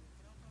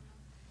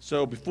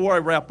 So before I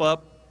wrap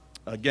up,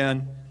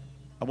 again,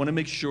 I want to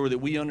make sure that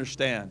we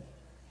understand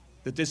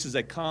that this is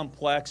a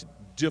complex,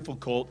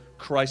 difficult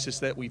crisis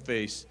that we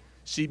face.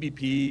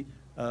 CBP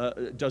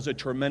does a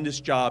tremendous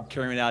job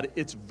carrying out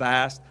its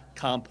vast,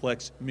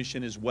 complex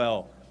mission as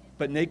well.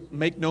 But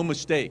make no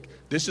mistake,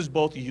 this is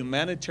both a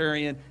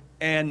humanitarian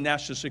and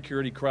national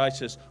security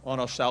crisis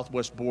on our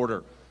southwest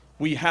border.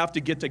 We have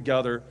to get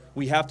together.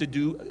 We have to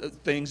do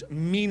things,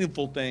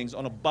 meaningful things,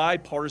 on a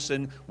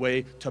bipartisan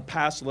way to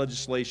pass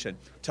legislation,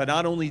 to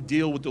not only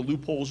deal with the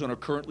loopholes in our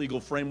current legal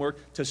framework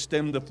to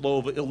stem the flow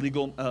of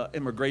illegal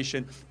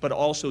immigration, but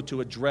also to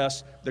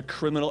address the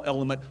criminal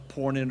element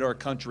pouring into our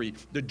country,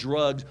 the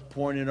drugs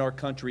pouring into our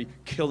country,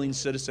 killing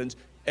citizens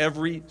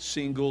every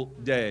single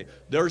day.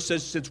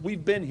 Since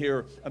we've been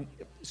here,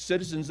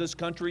 citizens of this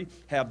country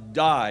have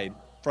died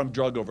from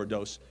drug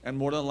overdose, and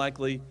more than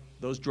likely,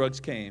 those drugs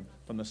came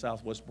from the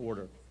southwest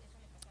border.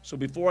 So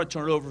before I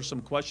turn it over for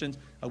some questions,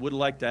 I would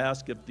like to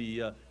ask if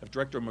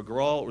Director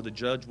McGraw or the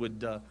judge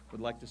would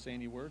like to say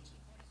any words.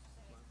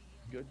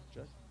 Good,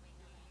 Judge?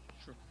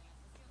 Sure.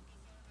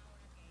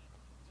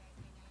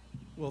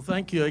 Well,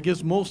 thank you. I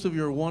guess most of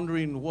you are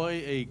wondering why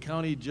a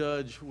county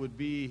judge would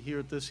be here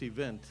at this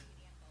event.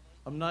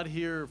 I'm not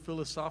here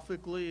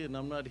philosophically, and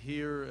I'm not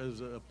here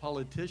as a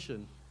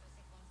politician,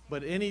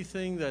 but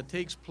anything that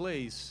takes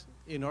place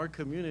in our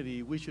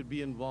community, we should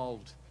be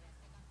involved.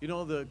 You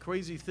know, the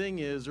crazy thing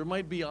is there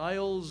might be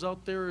aisles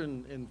out there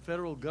in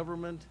federal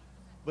government,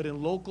 but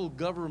in local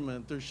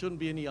government, there shouldn't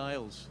be any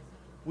aisles.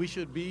 We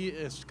should be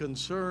as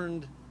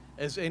concerned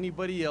as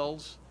anybody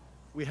else.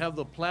 We have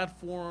the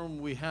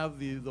platform, we have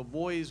the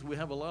voice, we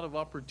have a lot of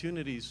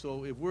opportunities.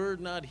 So if we're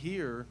not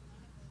here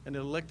and the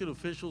elected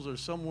officials are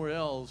somewhere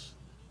else,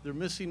 they're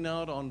missing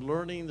out on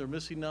learning, they're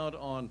missing out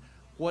on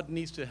what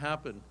needs to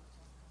happen.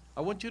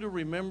 I want you to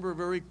remember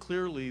very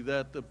clearly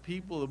that the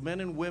people, the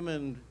men and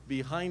women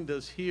behind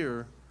us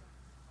here,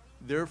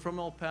 they're from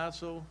El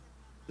Paso,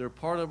 they're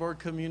part of our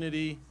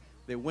community,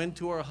 they went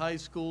to our high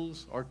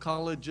schools, our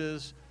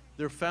colleges,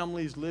 their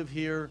families live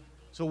here.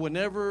 So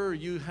whenever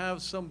you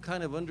have some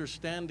kind of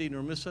understanding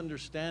or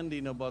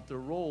misunderstanding about their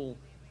role,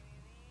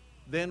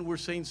 then we're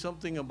saying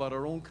something about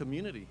our own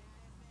community,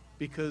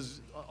 because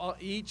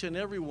each and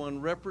every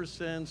one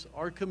represents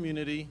our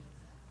community.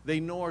 They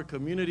know our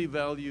community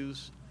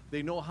values,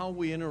 they know how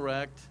we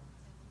interact,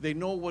 they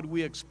know what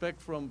we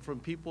expect from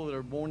people that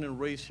are born and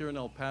raised here in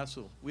El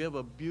Paso. We have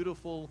a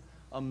beautiful,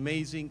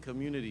 amazing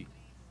community.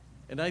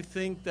 And I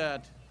think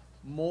that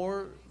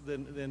more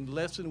than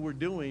less than we're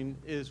doing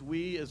is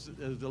we as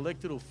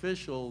elected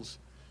officials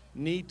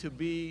need to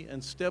be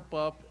and step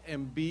up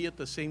and be at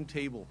the same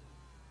table.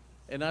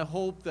 And I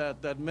hope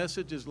that that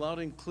message is loud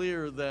and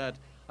clear, that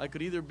I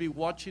could either be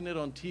watching it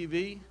on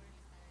TV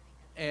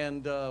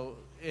and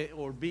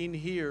or being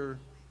here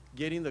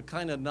getting the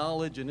kind of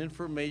knowledge and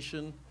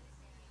information.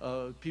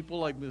 People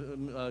like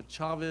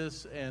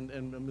Chavez and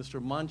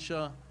Mr.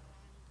 Mancha,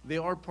 they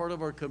are part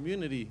of our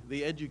community.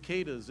 They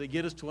educate us. They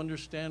get us to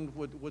understand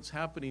what's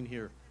happening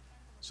here.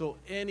 So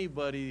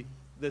anybody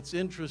that's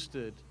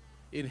interested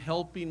in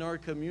helping our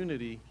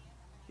community,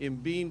 in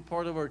being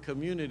part of our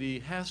community,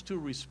 has to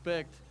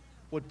respect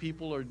what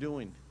people are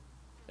doing.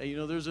 And you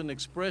know, there's an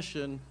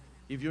expression,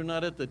 if you're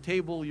not at the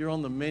table, you're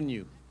on the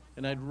menu.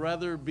 And I'd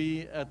rather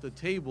be at the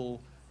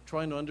table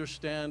trying to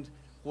understand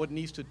what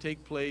needs to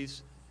take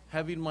place,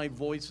 having my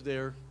voice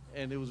there.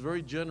 And it was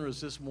very generous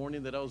this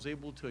morning that I was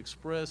able to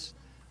express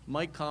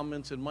my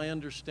comments and my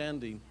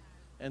understanding.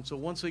 And so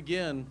once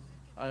again,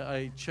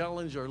 I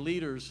challenge our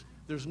leaders.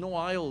 There's no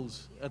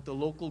aisles at the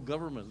local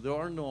government. There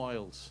are no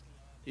aisles.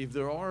 If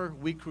there are,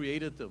 we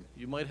created them.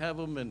 You might have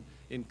them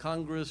in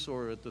Congress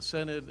or at the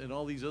Senate and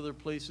all these other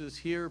places.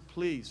 Here,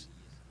 please,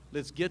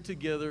 let's get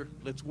together,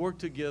 let's work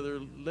together,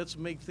 let's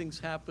make things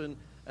happen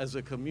as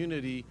a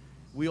community.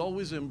 We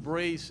always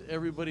embrace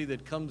everybody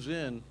that comes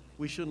in.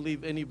 We shouldn't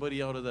leave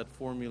anybody out of that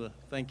formula.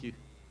 Thank you.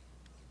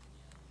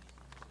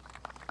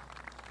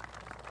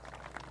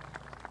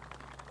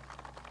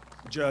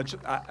 Judge,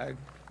 I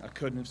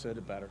couldn't have said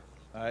it better.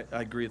 I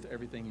agree with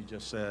everything you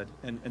just said.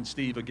 And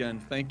Steve, again,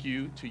 thank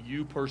you to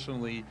you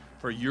personally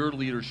for your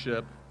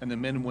leadership and the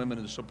men and women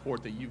and the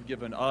support that you've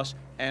given us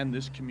and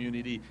this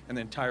community and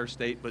the entire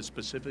state, but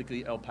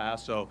specifically El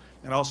Paso.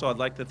 And also I'd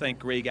like to thank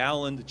Greg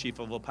Allen, the chief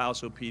of El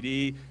Paso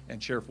PD,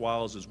 and Sheriff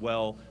Wiles as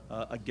well.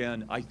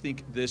 Again, I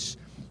think this,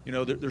 you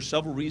know, there's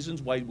several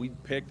reasons why we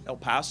picked El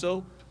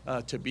Paso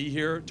to be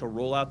here to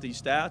roll out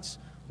these stats.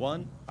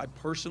 One, I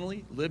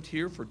personally lived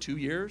here for 2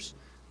 years.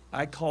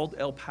 I called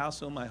El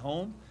Paso my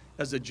home.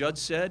 As the judge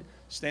said,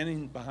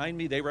 standing behind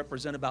me, they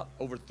represent about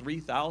over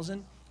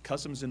 3,000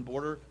 Customs and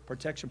Border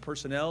Protection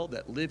personnel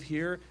that live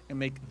here and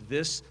make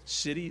this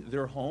city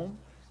their home.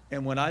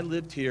 And when I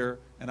lived here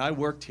and I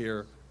worked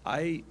here,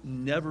 I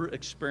never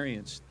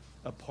experienced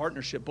a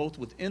partnership both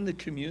within the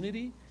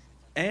community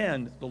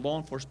and the law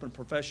enforcement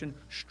profession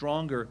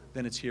stronger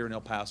than it's here in El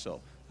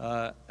Paso.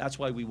 That's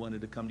why we wanted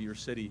to come to your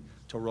city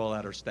to roll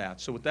out our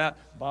stats. So with that,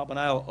 Bob and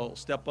I will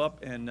step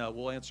up and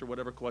we'll answer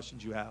whatever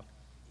questions you have.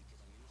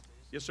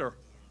 Yes, sir.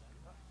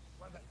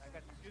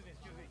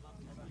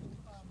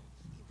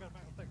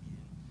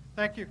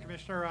 Thank you,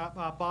 Commissioner.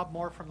 Bob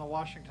Moore from the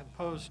Washington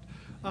Post.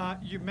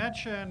 You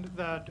mentioned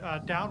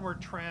the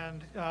downward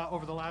trend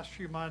over the last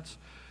few months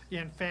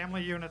in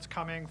family units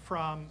coming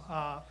from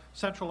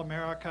Central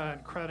America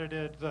and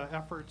credited the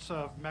efforts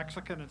of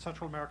Mexican and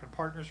Central American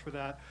partners for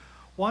that.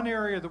 One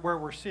area where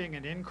we're seeing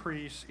an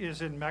increase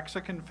is in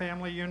Mexican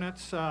family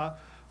units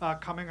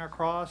coming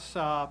across.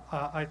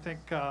 I think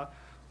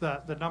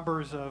the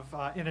numbers of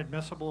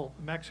inadmissible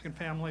Mexican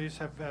families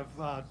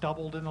have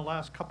doubled in the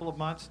last couple of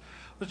months.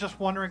 I was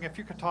just wondering if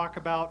you could talk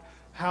about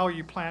how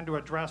you plan to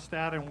address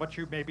that and what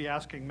you may be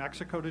asking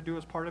Mexico to do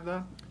as part of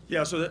that?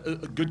 Yeah, so a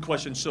good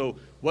question. So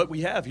what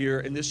we have here,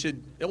 and this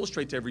should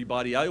illustrate to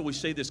everybody, I always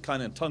say this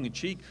kind of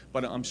tongue-in-cheek,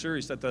 but I'm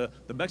serious, that the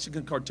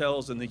Mexican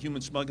cartels and the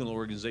human smuggling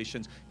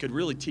organizations could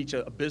really teach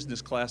a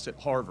business class at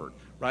Harvard,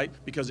 right?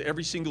 Because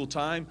every single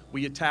time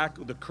we attack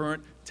the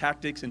current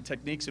tactics and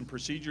techniques and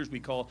procedures we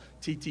call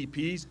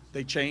TTPs,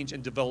 they change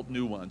and develop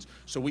new ones.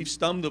 So we've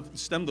stemmed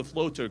the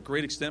flow to a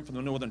great extent from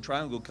the Northern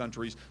Triangle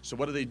countries. So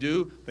what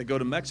do? They go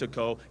to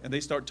Mexico and they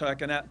start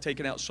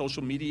taking out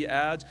social media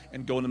ads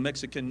and going to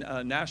Mexican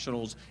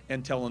nationals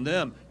and telling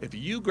them, if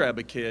you grab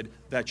a kid,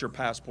 that's your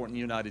passport in the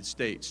United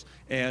States.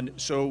 And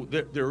so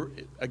they're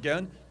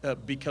again,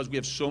 because we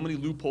have so many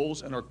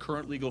loopholes in our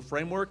current legal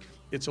framework,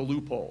 it's a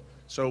loophole.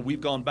 So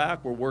we've gone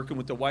back, we're working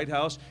with the White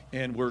House,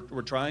 and we're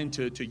trying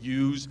to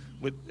use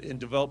and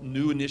develop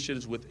new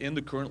initiatives within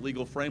the current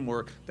legal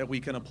framework that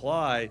we can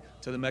apply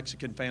to the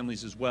Mexican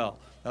families as well.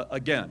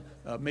 Again,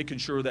 making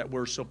sure that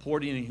we're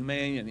supporting in a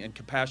humane and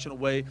compassionate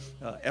way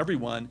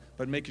everyone,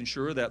 but making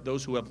sure that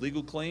those who have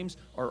legal claims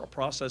are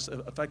processed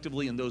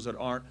effectively and those that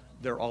aren't,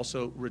 they're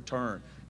also returned.